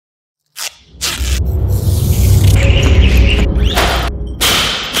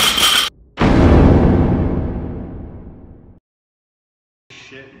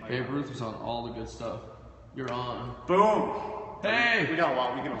Babe Ruth was on all the good stuff. You're on. Boom. Hey. We got a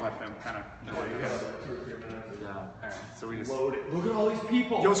while. We're gonna let them kind of. Yeah. 2 or 3 minutes. Yeah. All right. So we just Load it. Look at all these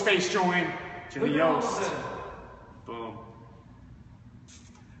people. Yost face join. Jimmy Look at all of Yost. them. Boom.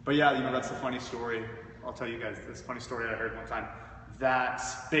 But yeah, that's the funny story. I'll tell you guys this funny story I heard one time. That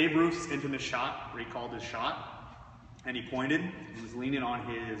Babe Ruth's infamous shot, recalled his shot, and he pointed. He was leaning on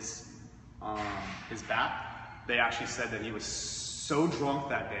his bat. They actually said that he was so drunk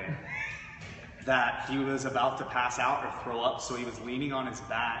that day that he was about to pass out or throw up, so he was leaning on his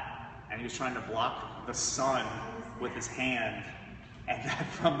bat and he was trying to block the sun with his hand. And that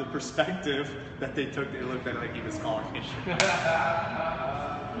from the perspective that they took, it looked like he was calling his shot.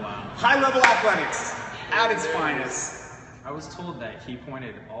 Wow. High-level athletics at its finest. I was told that he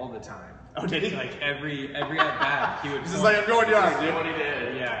pointed all the time. Oh, did he? Like every at bat, he would. This is like, I'm going young. That's what he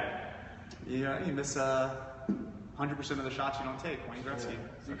did. Yeah. You miss 100% of the shots you don't take. Wayne Gretzky.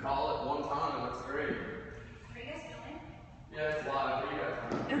 You call it one time, that's great. Are you guys filming? Yeah, it's live. What do you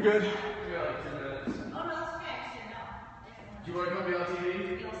guys? You're good. We got like 2 minutes. Oh no, that's okay. Actually, no. Do you want to come be on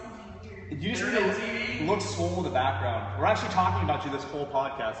TV? Feel something weird. You just Internet need TV? to look swole in the background. We're actually talking about you this whole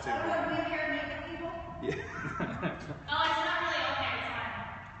podcast, too. Oh, do we have hair and makeup people? Yeah. Oh, it's not really okay. It's fine.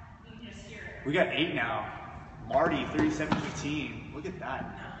 You can just hear it. We got 8 now. Marty, 37-15. Look at that.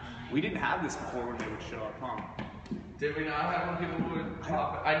 We didn't have this before when they would show up, huh? Did we not have when people would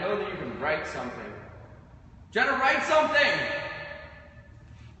pop? I know that you can write something. Jenna, write something!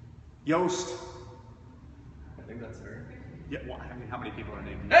 Yost. I think that's her. Yeah, well, I mean, how many people are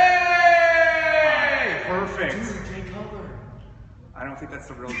named? Hey! Perfect. Dude, Jay Cutler. I don't think that's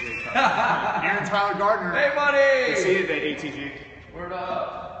the real Jay Cutler. Aaron Tyler Gardner. Hey, buddy! You see it at ATG. Word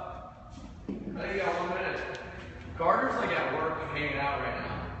up. I think you got 1 minute. Gardner's like at work and hanging out right now.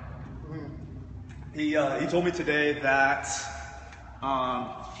 He told me today that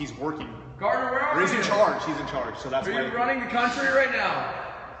he's working. Gardner, where are Or you? he's in charge. He's in charge. So that's Are why. you running the country right now?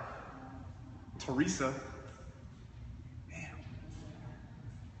 Teresa. Man.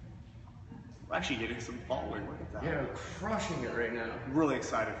 We're actually getting some following. Look at that. Yeah, crushing it right now. I'm really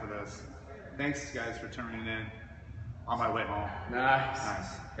excited for this. Thanks, guys, for tuning in on my way home. Nice.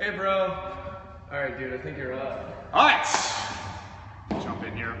 Nice. Hey, bro. All right, dude, I think you're up. All right. Jump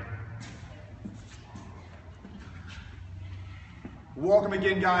in here. Welcome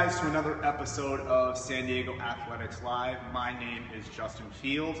again, guys, to another episode of San Diego Athletics Live. My name is Justin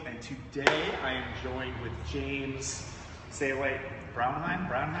Fields, and today I am joined with James, say it right, Branham?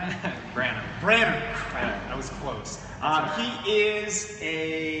 Branham. That was close. He is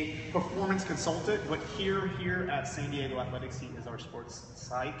a performance consultant, but here at San Diego Athletics, he is our sports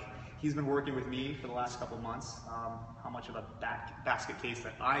psych. He's been working with me for the last couple of months, how much of a basket case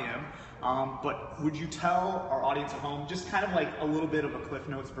that I am. But would you tell our audience at home just kind of like a little bit of a Cliff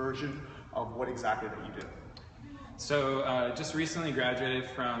Notes version of what exactly that you do? So just recently graduated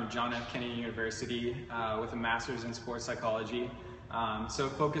from John F. Kennedy University with a master's in sports psychology. So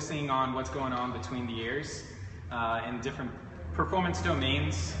focusing on what's going on between the ears in different performance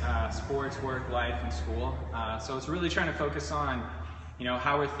domains, sports, work, life, and school. So it's really trying to focus on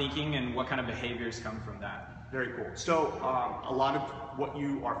how we're thinking and what kind of behaviors come from that. Very cool. So a lot of what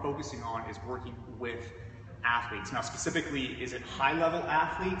you are focusing on is working with athletes. Now specifically, is it high-level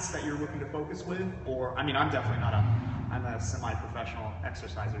athletes that you're looking to focus with? Or, I mean, I'm definitely not I'm a semi-professional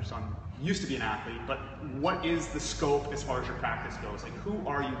exerciser, so I'm used to be an athlete, but what is the scope as far as your practice goes? Like, who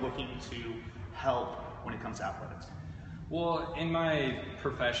are you looking to help when it comes to athletics? Well, in my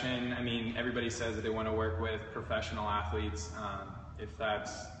profession, I mean, everybody says that they want to work with professional athletes. If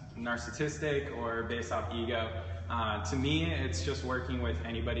that's narcissistic or based off ego. To me, it's just working with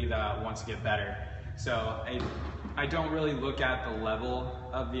anybody that wants to get better. So I don't really look at the level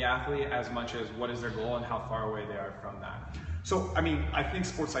of the athlete as much as what is their goal and how far away they are from that. So, I mean, I think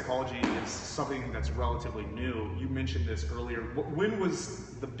sports psychology is something that's relatively new. You mentioned this earlier. When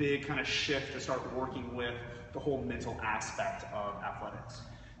was the big kind of shift to start working with the whole mental aspect of athletics?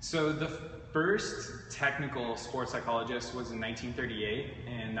 So the first technical sports psychologist was in 1938,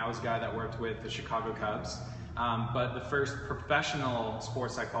 and that was a guy that worked with the Chicago Cubs. But the first professional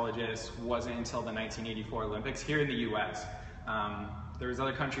sports psychologist wasn't until the 1984 Olympics here in the US. There was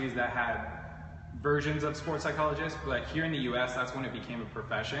other countries that had versions of sports psychologists, but here in the US, that's when it became a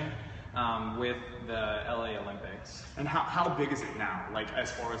profession with the LA Olympics. And how big is it now? Like,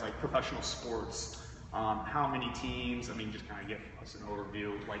 as far as like professional sports? How many teams, I mean, just kind of give us an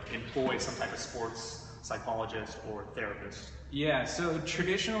overview, like employ some type of sports psychologist or therapist? Yeah, so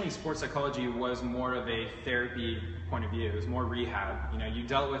traditionally sports psychology was more of a therapy point of view. It was more rehab. You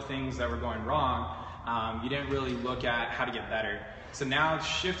dealt with things that were going wrong. You didn't really look at how to get better. So now it's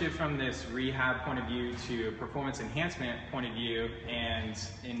shifted from this rehab point of view to a performance enhancement point of view. And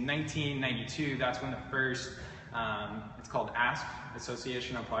in 1992, that's when the first, it's called ASP,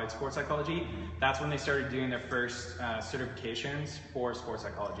 Association of Applied Sports Psychology. That's when they started doing their first certifications for sports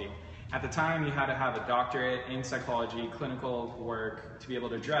psychology. At the time, you had to have a doctorate in psychology, clinical work to be able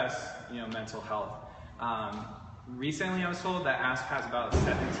to address, mental health. Recently, I was told that ASP has about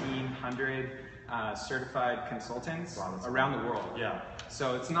 1,700 certified consultants around the world. Yeah.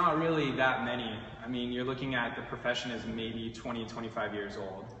 So it's not really that many. I mean, you're looking at the profession is maybe 20, 25 years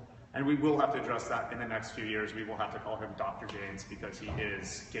old. And we will have to address that in the next few years. We will have to call him Dr. James because he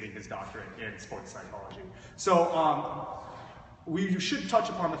is getting his doctorate in sports psychology. So we should touch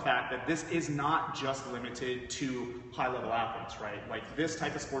upon the fact that this is not just limited to high-level athletes, right? Like this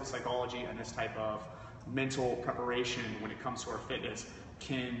type of sports psychology and this type of mental preparation when it comes to our fitness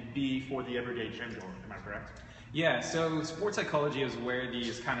can be for the everyday gym goer. Am I correct? Yeah, so sports psychology is where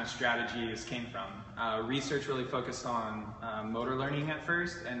these kind of strategies came from. Research really focused on motor learning at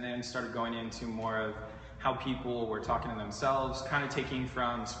first, and then started going into more of how people were talking to themselves, kind of taking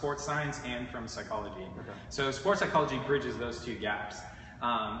from sports science and from psychology. Okay. So sports psychology bridges those two gaps.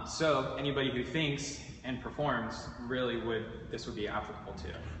 So anybody who thinks and performs this would be applicable to.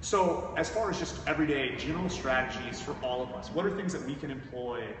 So as far as just everyday general strategies for all of us, what are things that we can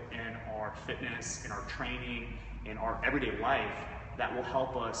employ in our fitness, in our training, in our everyday life that will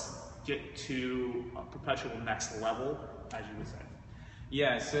help us get to a perpetual next level, as you would say?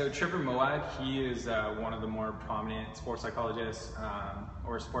 Yeah, so Trevor Moawad, he is one of the more prominent sports psychologists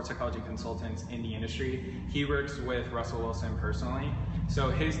or sports psychology consultants in the industry. He works with Russell Wilson personally. So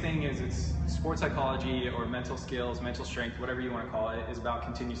his thing is it's sports psychology or mental skills, mental strength, whatever you want to call it, is about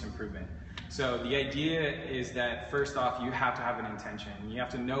continuous improvement. So the idea is that first off, you have to have an intention. You have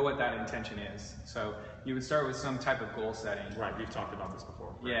to know what that intention is. So you would start with some type of goal setting. Right, we've talked about this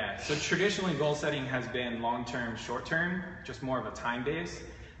before. Yeah, so traditionally goal setting has been long-term, short-term, just more of a time base.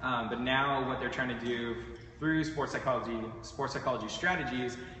 But now what they're trying to do through sports psychology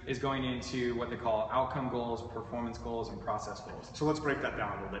strategies is going into what they call outcome goals, performance goals, and process goals. So let's break that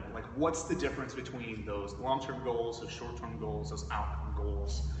down a little bit. Like, what's the difference between those long-term goals, those short-term goals, those outcome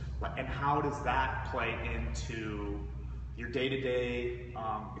goals, and how does that play into your day-to-day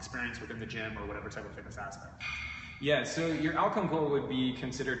experience within the gym or whatever type of fitness aspect? Yeah, so your outcome goal would be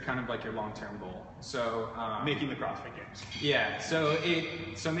considered kind of like your long-term goal. So making the CrossFit Games. Yeah, so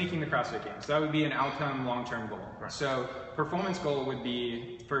making the CrossFit Games. So that would be an outcome long-term goal. Right. So performance goal would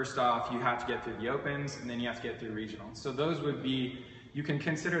be, first off, you have to get through the opens, and then you have to get through regionals. So those would be, you can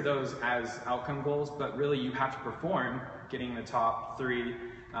consider those as outcome goals, but really you have to perform getting the top 3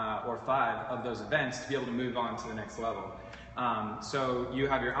 or 5 of those events to be able to move on to the next level. So you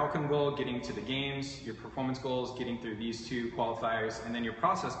have your outcome goal, getting to the games, your performance goals, getting through these 2 qualifiers, and then your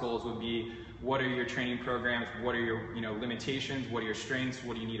process goals would be, what are your training programs, what are your limitations, what are your strengths,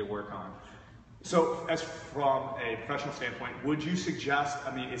 what do you need to work on? So as from a professional standpoint, would you suggest,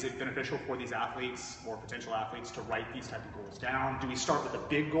 is it beneficial for these athletes or potential athletes to write these type of goals down? Do we start with a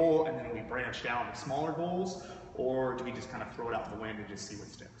big goal and then we branch down to smaller goals, or do we just kind of throw it out in the wind and just see what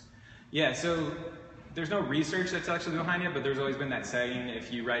sticks? Yeah, so there's no research that's actually behind it, but there's always been that saying,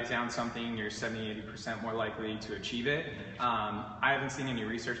 if you write down something, you're 70-80% more likely to achieve it. I haven't seen any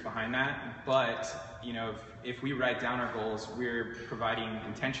research behind that, but if we write down our goals, we're providing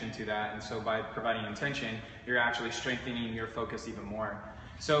intention to that, and so by providing intention, you're actually strengthening your focus even more.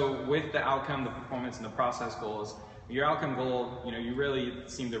 So with the outcome, the performance, and the process goals, your outcome goal, you really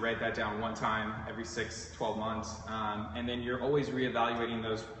seem to write that down one time every 6-12 months, and then you're always reevaluating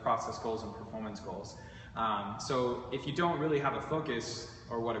those process goals and performance goals. So if you don't really have a focus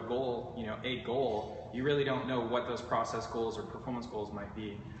or what a goal, you really don't know what those process goals or performance goals might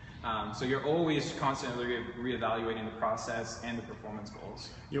be. So you're always constantly reevaluating the process and the performance goals.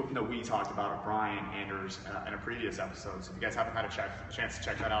 We talked about Brian Anders in a previous episode, so if you guys haven't had a chance to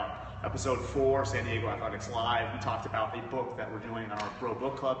check that out, episode 4, San Diego Athletics Live, we talked about a book that we're doing in our Bro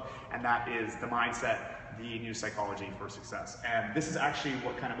Book Club, and that is The Mindset, the New Psychology for Success. And this is actually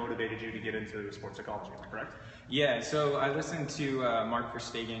what kind of motivated you to get into sports psychology, am I correct? Yeah, so I listened to Mark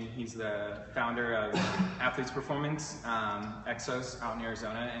Verstegen. He's the founder of Athletes Performance, Exos out in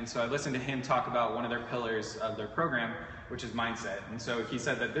Arizona. And so I listened to him talk about one of their pillars of their program, which is mindset. And so he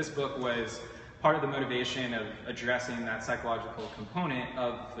said that this book was part of the motivation of addressing that psychological component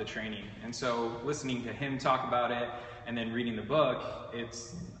of the training. And so listening to him talk about it and then reading the book,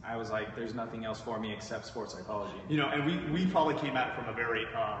 I was like, there's nothing else for me except sports psychology. And we probably came at it from a very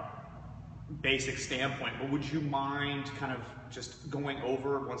basic standpoint, but would you mind kind of just going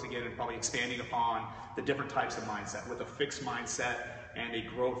over, once again, and probably expanding upon the different types of mindset, with a fixed mindset and a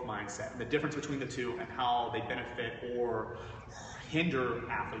growth mindset, and the difference between the two and how they benefit or hinder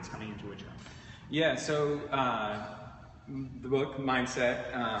athletes coming into a gym? Yeah, so the book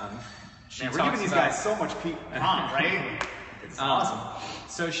Mindset, we're giving these guys so much time, right? It's awesome.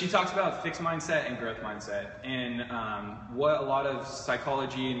 So she talks about fixed mindset and growth mindset, and what a lot of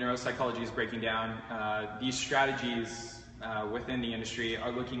psychology and neuropsychology is breaking down. These strategies within the industry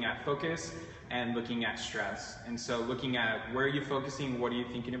are looking at focus and looking at stress. And so looking at where are you focusing, what are you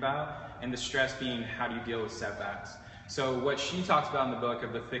thinking about, and the stress being how do you deal with setbacks. So what she talks about in the book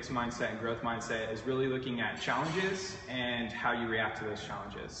of the fixed mindset and growth mindset is really looking at challenges and how you react to those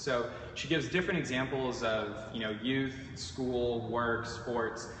challenges. So she gives different examples of, youth, school, work,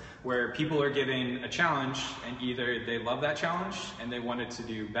 sports, where people are given a challenge and either they love that challenge and they wanted to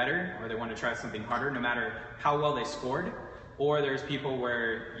do better, or they want to try something harder no matter how well they scored. Or there's people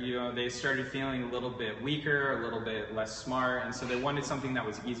where, they started feeling a little bit weaker, a little bit less smart, and so they wanted something that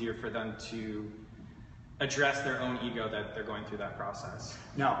was easier for them to address their own ego that they're going through that process.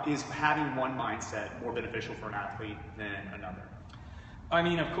 Now, is having one mindset more beneficial for an athlete than another? I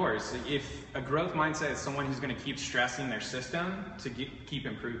mean, of course, if a growth mindset is someone who's going to keep stressing their system to keep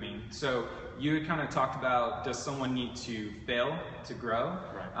improving. So you had kind of talked about, does someone need to fail to grow?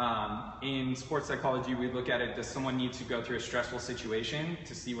 Right. In sports psychology, we look at it, does someone need to go through a stressful situation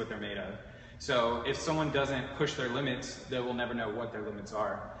to see what they're made of? So if someone doesn't push their limits, they will never know what their limits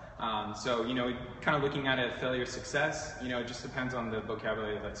are. So, kind of looking at a failure success, it just depends on the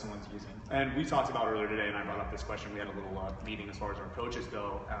vocabulary that someone's using. And we talked about earlier today, and I brought up this question, we had a little meeting as far as our coaches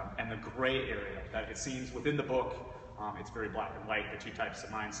go, and the gray area that it seems within the book, it's very black and white, the two types of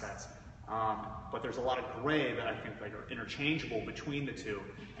mindsets. But there's a lot of gray that I think are interchangeable between the two.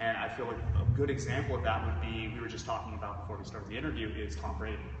 And I feel like a good example of that would be, we were just talking about before we started the interview, is Tom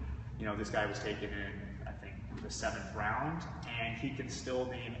Brady. This guy was taken in, I think, the 7th round, and he can still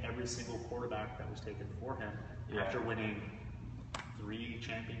name every single quarterback that was taken for him after winning 3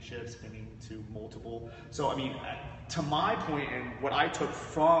 championships, winning 2 multiple. So, I mean, to my point, and what I took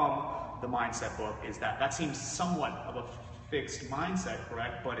from the mindset book is that seems somewhat of a fixed mindset,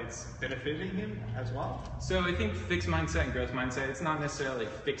 correct? But it's benefiting him as well? So I think fixed mindset and growth mindset, it's not necessarily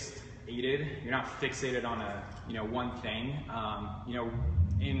fixated. You're not fixated on one thing.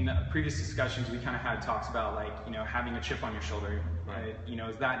 In previous discussions, we kind of had talks about having a chip on your shoulder, right?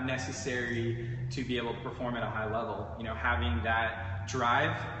 Is that necessary to be able to perform at a high level? Having that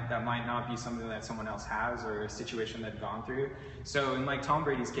drive, that might not be something that someone else has or a situation they've gone through. So in Tom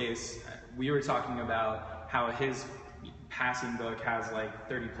Brady's case, we were talking about how his passing book has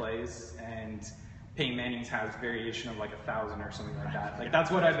 30 plays, and Peyton Manning's has variation of 1,000 or something like that. That's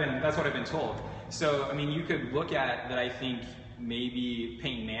what I've been told. So I mean, you could look at that. I think maybe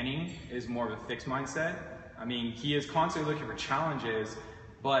Peyton Manning is more of a fixed mindset. I mean, he is constantly looking for challenges,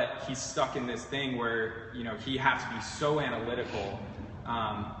 but he's stuck in this thing where he has to be so analytical.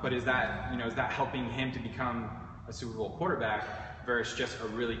 But is that helping him to become a Super Bowl quarterback versus just a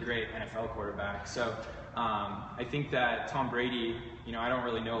really great NFL quarterback? So I think that Tom Brady, I don't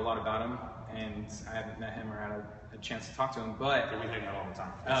really know a lot about him, and I haven't met him or had a chance to talk to him, but we hang out all the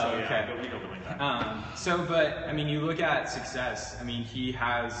time. Oh, so, okay. We know like that. But I mean, you look at success. I mean, he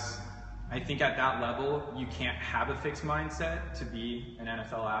has. I think at that level, you can't have a fixed mindset to be an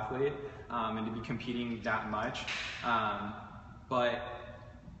NFL athlete and to be competing that much. But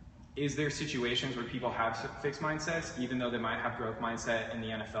is there situations where people have fixed mindsets, even though they might have growth mindset in the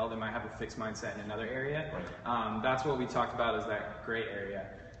NFL, they might have a fixed mindset in another area? Right. That's what we talked about, is that gray area.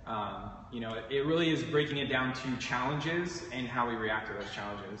 It really is breaking it down to challenges and how we react to those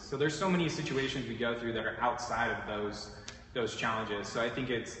challenges. So there's so many situations we go through that are outside of those challenges. So I think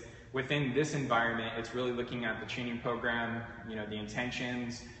it's within this environment, it's really looking at the training program, the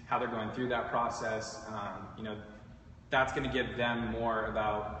intentions, how they're going through that process. That's going to give them more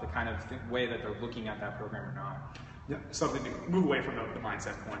about the kind of way that they're looking at that program or not. Yeah, something to move away from the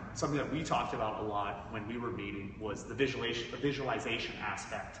mindset point. Something that we talked about a lot when we were meeting was the visualization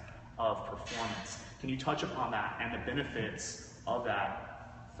aspect of performance. Can you touch upon that and the benefits of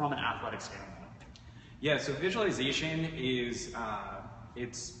that from an athletic standpoint? Yeah, so visualization is,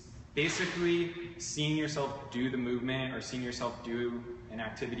 it's basically seeing yourself do the movement or seeing yourself do an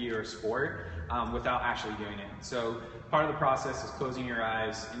activity or a sport without actually doing it. So part of the process is closing your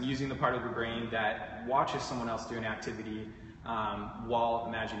eyes and using the part of your brain that watches someone else do an activity while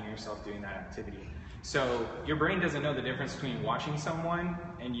imagining yourself doing that activity. So your brain doesn't know the difference between watching someone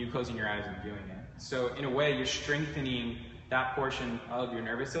and you closing your eyes and doing it. So in a way, you're strengthening that portion of your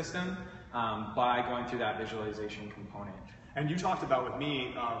nervous system by going through that visualization component. And you talked about with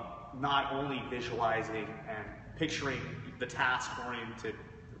me not only visualizing and picturing the task-oriented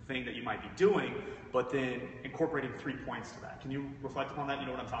thing that you might be doing, but then incorporating 3 points to that. Can you reflect upon that? You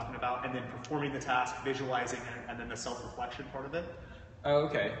know what I'm talking about? And then performing the task, visualizing it, and then the self-reflection part of it? Oh,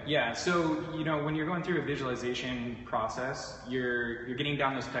 okay. Yeah. So, you know, when you're going through a visualization process, you're getting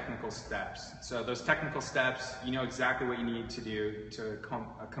down those technical steps. So those technical steps, you know exactly what you need to do to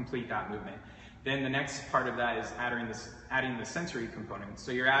complete that movement. Then the next part of that is adding the sensory components.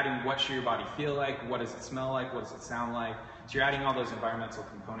 So you're adding what should your body feel like, what does it smell like, what does it sound like. So you're adding all those environmental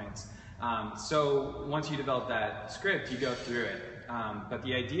components. So once you develop that script, you go through it. But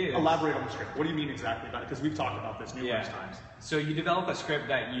the idea is... Elaborate on the script. What do you mean exactly about it? Because we've talked about this numerous times. So you develop a script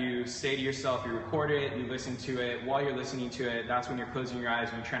that you say to yourself, you record it, you listen to it. While you're listening to it, that's when you're closing your eyes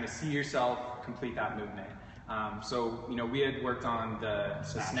and you're trying to see yourself complete that movement. So, you know, we had worked on the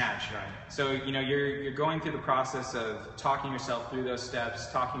snatch. Right. So, you know, you're going through the process of talking yourself through those steps,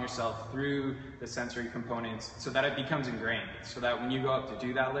 talking yourself through the sensory components so that it becomes ingrained. So that when you go up to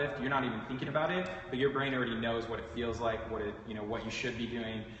do that lift, you're not even thinking about it, but your brain already knows what it feels like, what you should be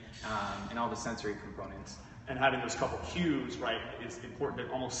doing, and all the sensory components. And having those couple cues, right, is important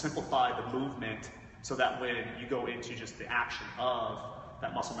to almost simplify the movement so that when you go into just the action of,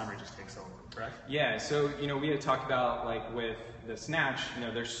 that muscle memory just takes over, correct? Yeah, so, you know, we had talked about, like, with the snatch, you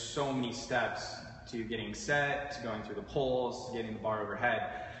know, there's so many steps to getting set, to going through the poles, to getting the bar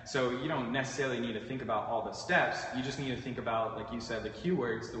overhead. So you don't necessarily need to think about all the steps. You just need to think about, like you said, the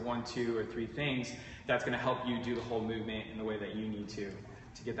keywords, the 1, 2, or 3 things that's going to help you do the whole movement in the way that you need to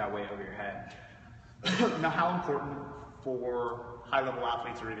get that weight over your head. Now, how important for high-level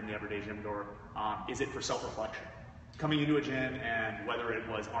athletes or even the everyday gym goer is it for self-reflection? Coming into a gym, and whether it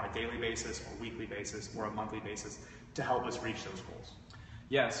was on a daily basis or weekly basis or a monthly basis, to help us reach those goals?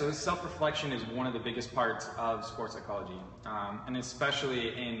 Yeah, so self-reflection is one of the biggest parts of sports psychology, and especially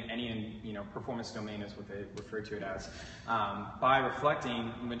in any performance domain is what they refer to it as. By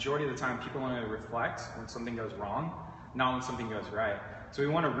reflecting, the majority of the time people want to reflect when something goes wrong, not when something goes right. So we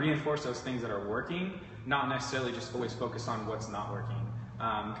want to reinforce those things that are working, not necessarily just always focus on what's not working.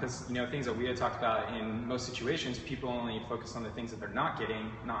 Because things that we had talked about, in most situations, people only focus on the things that they're not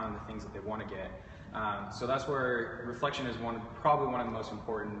getting, not on the things that they want to get. So that's where reflection is probably one of the most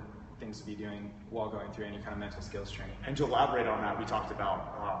important things to be doing while going through any kind of mental skills training. And to elaborate on that, we talked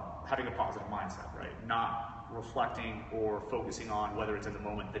about having a positive mindset, right? Not reflecting or focusing on whether it's in the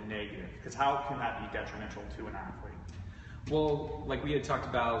moment the negative. Because how can that be detrimental to an athlete? Well, like we had talked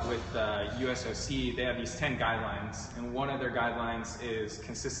about with USOC, they have these 10 guidelines, and one of their guidelines is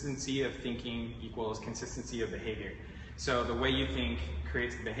consistency of thinking equals consistency of behavior. So the way you think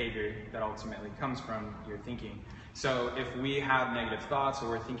creates the behavior that ultimately comes from your thinking. So if we have negative thoughts, or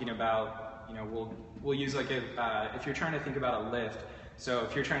we're thinking about, we'll use like if you're trying to think about a lift, so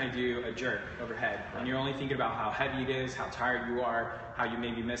if you're trying to do a jerk overhead, and you're only thinking about how heavy it is, how tired you are, how you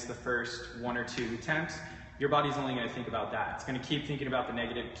maybe missed the first 1 or 2 attempts, your body's only going to think about that. It's going to keep thinking about the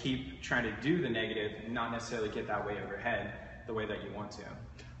negative, keep trying to do the negative, and not necessarily get that way overhead the way that you want to.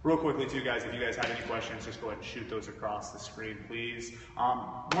 Real quickly too, guys, if you guys have any questions, just go ahead and shoot those across the screen, please.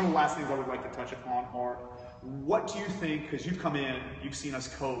 One of the last things I would like to touch upon are, what do you think, because you've come in, you've seen us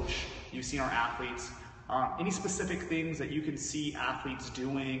coach, you've seen our athletes, any specific things that you can see athletes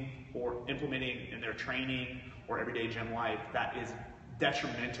doing or implementing in their training or everyday gym life that is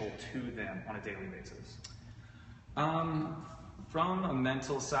detrimental to them on a daily basis? From a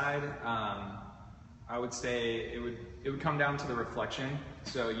mental side, I would say it would come down to the reflection.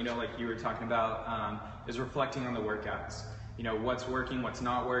 So, like you were talking about, is reflecting on the workouts. What's working, what's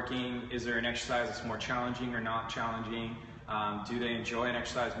not working. Is there an exercise that's more challenging or not challenging? Do they enjoy an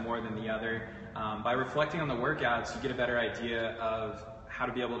exercise more than the other? By reflecting on the workouts, you get a better idea of how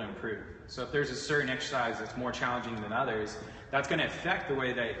to be able to improve. So if there's a certain exercise that's more challenging than others, that's going to affect the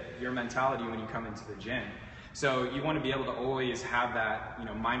way that your mentality when you come into the gym. So you want to be able to always have that,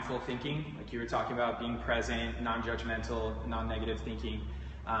 mindful thinking, like you were talking about, being present, non-judgmental, non-negative thinking.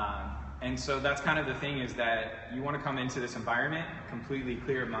 And so that's kind of the thing, is that you want to come into this environment completely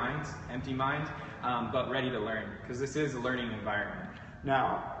clear of mind, empty mind, but ready to learn, because this is a learning environment.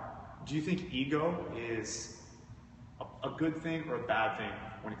 Now, do you think ego is a good thing or a bad thing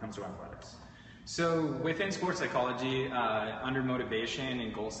when it comes to athletics? So within sports psychology, under motivation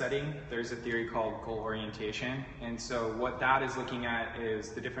and goal setting, there's a theory called goal orientation. And so what that is looking at is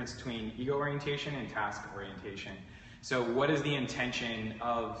the difference between ego orientation and task orientation. So what is the intention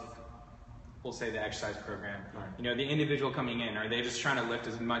of we'll say the exercise program. Right. You know, the individual coming in, are they just trying to lift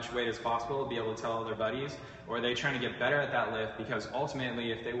as much weight as possible, be able to tell all their buddies, or are they trying to get better at that lift? Because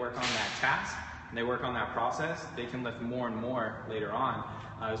ultimately, if they work on that task and they work on that process, they can lift more and more later on,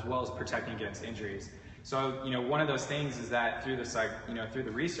 as well as protecting against injuries. So, you know, one of those things is that through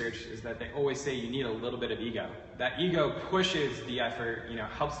the research is that they always say you need a little bit of ego. That ego pushes the effort, you know,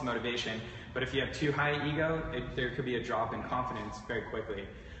 helps the motivation. But if you have too high ego, there could be a drop in confidence very quickly.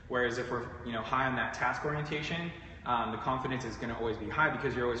 Whereas if we're, you know, high on that task orientation, the confidence is going to always be high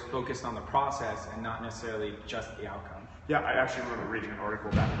because you're always focused on the process and not necessarily just the outcome. Yeah, I actually remember reading an article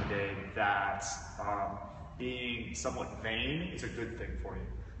back in the day that being somewhat vain is a good thing for you.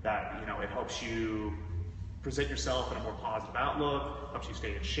 That, you know, it helps you present yourself in a more positive outlook, helps you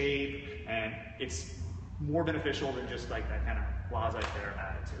stay in shape, and it's more beneficial than just like that kind of laissez-faire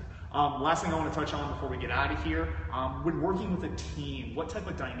attitude. Last thing I want to touch on before we get out of here, when working with a team, what type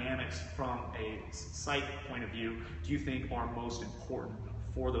of dynamics from a psych point of view do you think are most important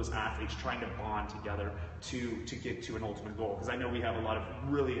for those athletes trying to bond together to get to an ultimate goal? Because I know we have a lot of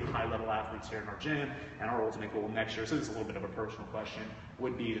really high-level athletes here in our gym, and our ultimate goal next year, so this is a little bit of a personal question,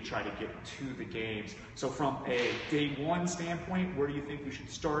 would be to try to get to the games. So from a day one standpoint, where do you think we should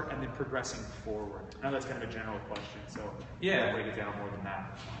start, and then progressing forward? I know that's kind of a general question, so yeah, break it down more than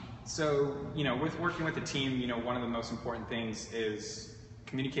that. So, you know, with working with a team, you know, one of the most important things is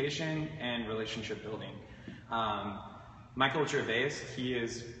communication and relationship building. Michael Gervais, he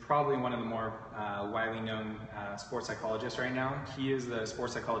is probably one of the more widely known sports psychologists right now. He is the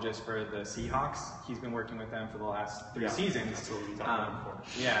sports psychologist for the Seahawks. He's been working with them for the last 3 seasons. That's what we talked about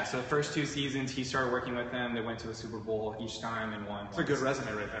before. Yeah, so the first 2 seasons, he started working with them. They went to the Super Bowl each time and won. It's a good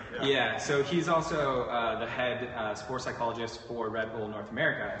resume right there. Yeah, so he's also the head sports psychologist for Red Bull North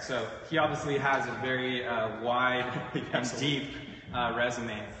America. So he obviously has a very wide and deep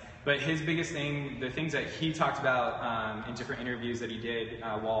resume. But his biggest thing, the things that he talked about in different interviews that he did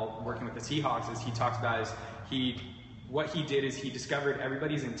while working with the Seahawks, is he talked about what he did is he discovered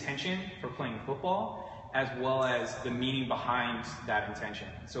everybody's intention for playing football, as well as the meaning behind that intention.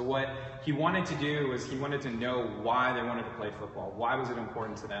 So what he wanted to do was he wanted to know why they wanted to play football. Why was it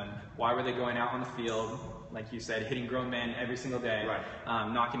important to them? Why were they going out on the field, like you said, hitting grown men every single day,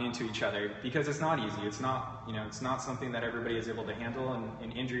 knocking into each other? Because it's not easy. It's not, you know, it's not something that everybody is able to handle,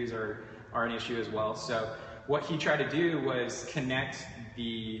 and injuries are an issue as well. So what he tried to do was connect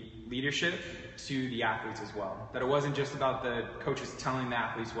the leadership to the athletes as well. That it wasn't just about the coaches telling the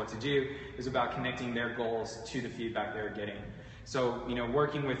athletes what to do, it was about connecting their goals to the feedback they were getting. So, you know,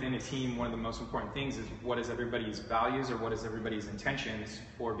 working within a team, one of the most important things is what is everybody's values or what is everybody's intentions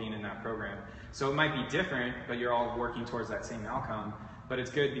for being in that program. So it might be different, but you're all working towards that same outcome. But it's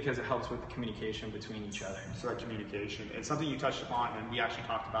good because it helps with the communication between each other. So that communication, it's something you touched upon, and we actually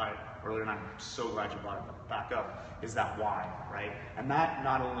talked about it earlier, and I'm so glad you brought it back up, is that why, right? And that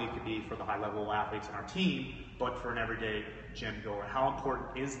not only could be for the high-level athletes in our team, but for an everyday gym goer. How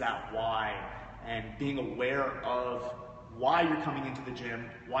important is that why, and being aware of why you're coming into the gym,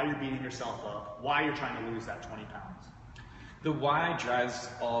 why you're beating yourself up, why you're trying to lose that 20 pounds? The why drives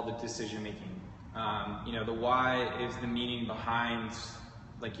all the decision making. You know, the why is the meaning behind,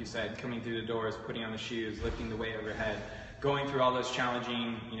 like you said, coming through the doors, putting on the shoes, lifting the weight overhead, going through all those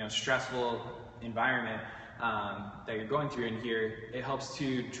challenging, you know, stressful environment that you're going through in here. It helps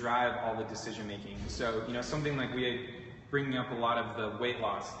to drive all the decision making. So, you know, something like bringing up a lot of the weight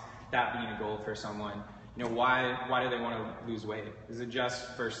loss, that being a goal for someone. You know, why do they want to lose weight? Is it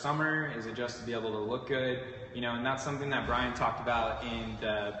just for summer? Is it just to be able to look good? You know, and that's something that Brian talked about in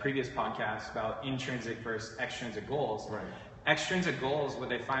the previous podcast about intrinsic versus extrinsic goals. Right. Extrinsic goals, what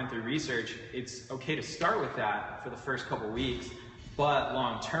they find through research, it's okay to start with that for the first couple weeks, but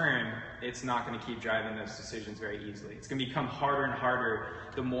long term, it's not going to keep driving those decisions very easily. It's going to become harder and harder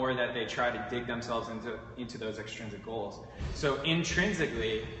the more that they try to dig themselves into those extrinsic goals. So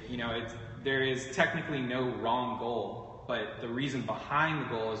intrinsically, you know, there is technically no wrong goal, but the reason behind the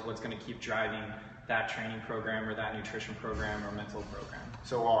goal is what's going to keep driving that training program or that nutrition program or mental program.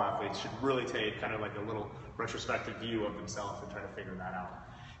 So all athletes should really take kind of like a little retrospective view of themselves and try to figure that out.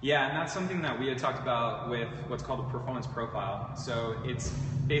 Yeah, and that's something that we had talked about with what's called a performance profile. So it's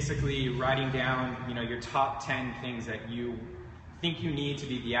basically writing down, you know, your top 10 things that you think you need to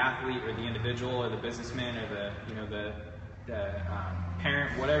be the athlete or the individual or the businessman or the, you know, the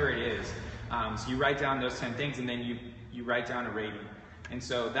parent, whatever it is. So you write down those 10 things, and then you write down a rating. And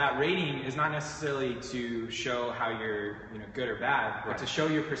so that rating is not necessarily to show how you're, you know, good or bad, but to show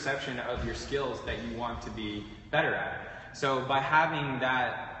your perception of your skills that you want to be better at. So by having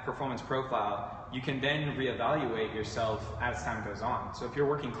that performance profile, you can then reevaluate yourself as time goes on. So if you're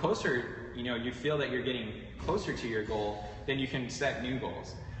working closer, you feel that you're getting closer to your goal, then you can set new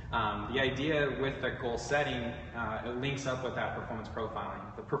goals. The idea with the goal setting, it links up with that performance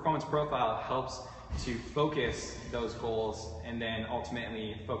profiling. The performance profile helps to focus those goals and then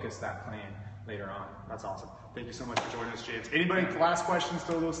ultimately focus that plan later on. That's awesome. Thank you so much for joining us, James. Anybody, last questions,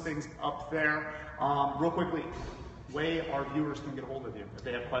 throw those things up there. Real quickly, way our viewers can get a hold of you if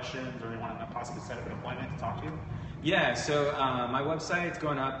they have questions or they want to possibly set up an appointment to talk to you. Yeah, so my website's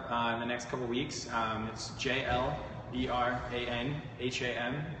going up in the next couple weeks. It's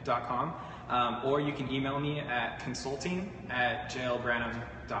jlbranham.com. Or you can email me at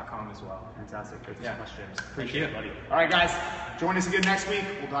consulting@jlbranham.com as well. Fantastic. Thank you so much, James. Thank you. It, buddy. All right, guys, join us again next week.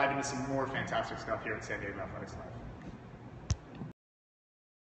 We'll dive into some more fantastic stuff here at San Diego Athletics Live.